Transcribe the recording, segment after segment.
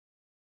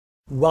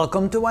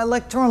Welcome to my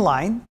lecture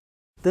online.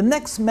 The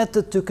next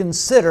method to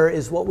consider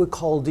is what we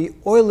call the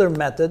Euler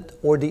method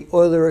or the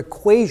Euler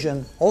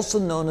equation, also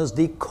known as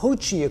the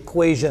Cauchy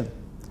equation.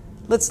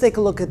 Let's take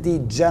a look at the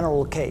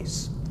general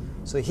case.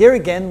 So here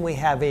again we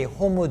have a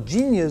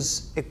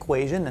homogeneous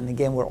equation, and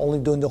again we're only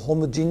doing the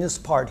homogeneous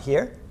part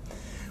here.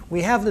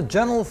 We have the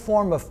general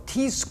form of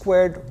t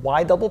squared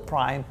y double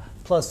prime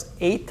plus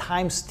a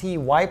times t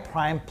y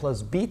prime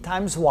plus b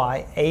times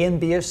y. A and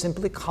b are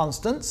simply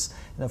constants.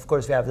 And of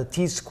course we have the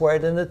t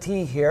squared and the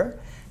t here,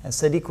 and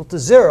set equal to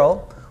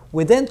 0.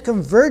 We then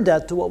convert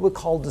that to what we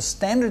call the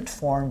standard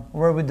form,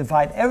 where we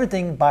divide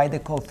everything by the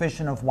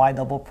coefficient of y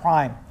double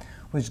prime,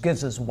 which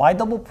gives us y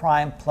double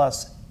prime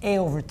plus a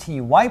over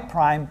t y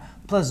prime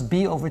plus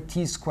b over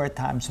t squared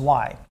times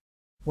y.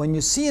 When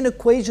you see an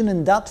equation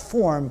in that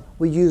form,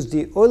 we use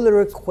the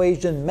Euler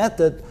equation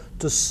method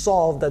to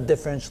solve that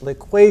differential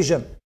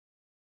equation.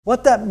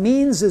 What that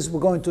means is we're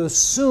going to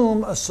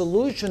assume a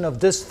solution of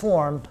this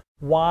form,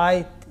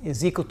 y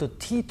is equal to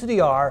t to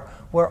the r,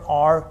 where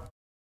r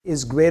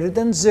is greater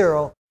than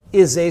 0,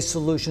 is a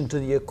solution to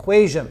the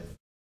equation.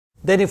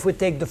 Then if we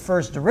take the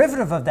first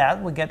derivative of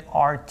that, we get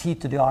rt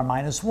to the r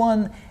minus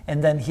 1,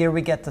 and then here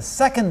we get the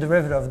second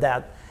derivative of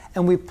that,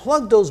 and we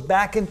plug those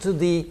back into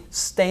the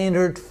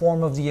standard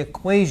form of the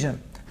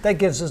equation. That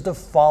gives us the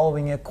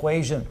following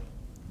equation.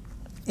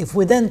 If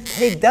we then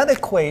take that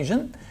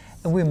equation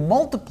and we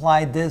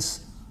multiply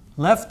this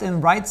left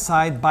and right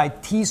side by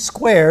t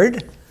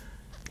squared,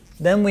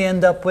 then we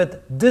end up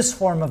with this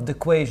form of the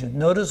equation.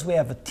 Notice we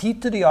have a t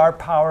to the r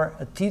power,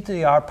 a t to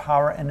the r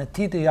power, and a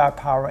t to the r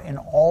power in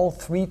all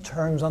three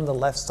terms on the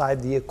left side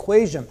of the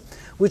equation,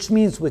 which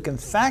means we can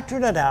factor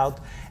that out,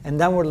 and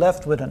then we're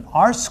left with an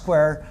r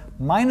squared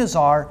minus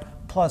r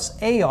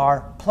plus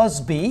ar plus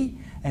b,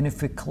 and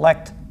if we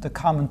collect the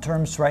common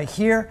terms right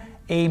here,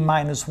 a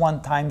minus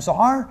 1 times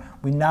r,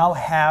 we now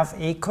have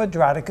a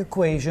quadratic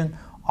equation,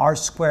 r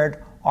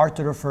squared, r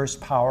to the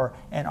first power,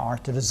 and r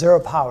to the 0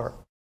 power.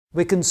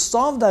 We can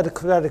solve that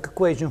quadratic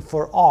equation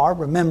for r.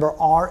 Remember,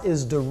 r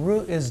is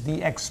the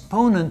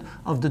exponent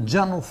of the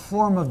general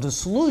form of the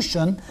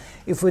solution.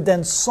 If we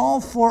then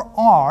solve for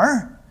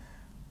r,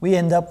 we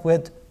end up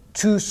with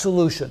two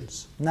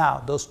solutions.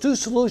 Now, those two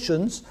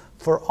solutions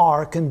for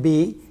r can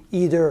be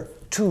either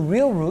two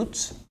real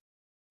roots,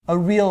 a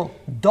real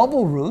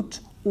double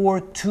root,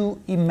 or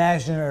two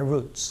imaginary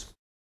roots.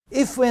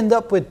 If we end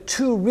up with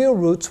two real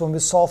roots when we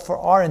solve for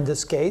r in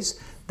this case,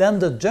 then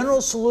the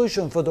general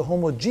solution for the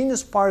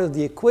homogeneous part of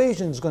the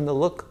equation is going to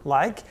look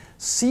like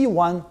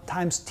c1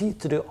 times t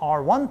to the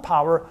r1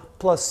 power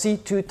plus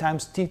c2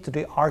 times t to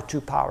the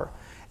r2 power.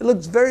 It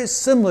looks very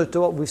similar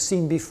to what we've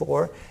seen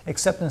before,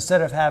 except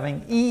instead of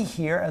having e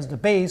here as the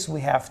base,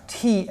 we have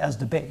t as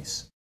the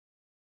base.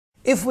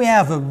 If we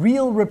have a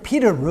real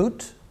repeated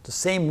root, the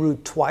same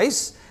root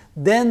twice,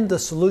 then the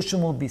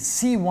solution will be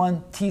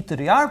c1 t to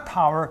the r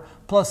power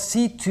plus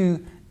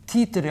c2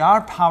 t to the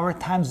r power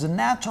times the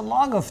natural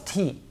log of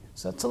t.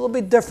 So that's a little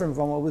bit different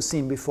from what we've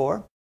seen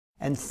before.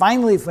 And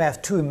finally, if we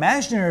have two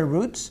imaginary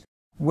roots,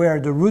 where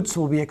the roots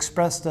will be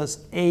expressed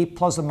as a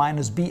plus or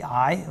minus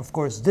bi, of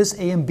course this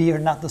a and b are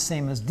not the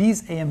same as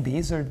these a and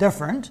b's, they're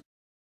different,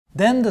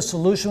 then the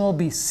solution will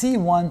be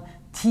c1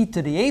 t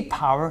to the a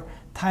power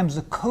times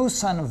the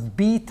cosine of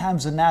b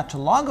times the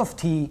natural log of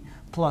t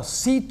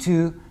plus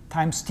c2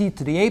 times t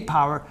to the a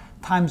power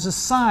times the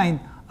sine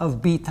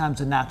of b times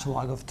the natural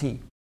log of t.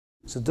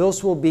 So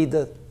those will be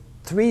the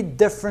three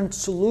different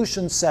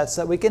solution sets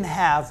that we can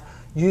have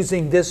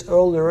using this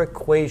Euler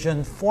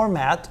equation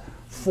format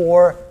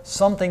for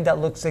something that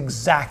looks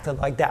exactly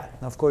like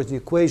that. Now, of course, the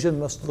equation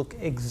must look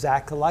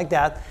exactly like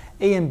that.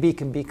 A and b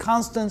can be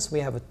constants. We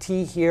have a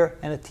t here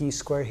and a t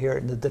squared here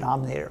in the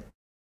denominator.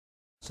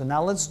 So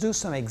now let's do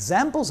some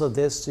examples of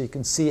this so you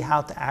can see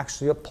how to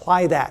actually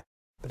apply that.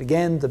 But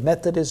again, the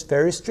method is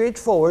very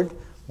straightforward.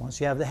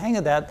 Once you have the hang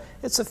of that,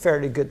 it's a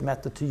fairly good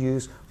method to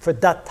use for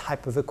that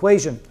type of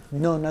equation,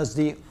 known as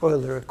the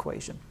Euler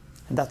equation.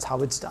 And that's how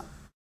it's done.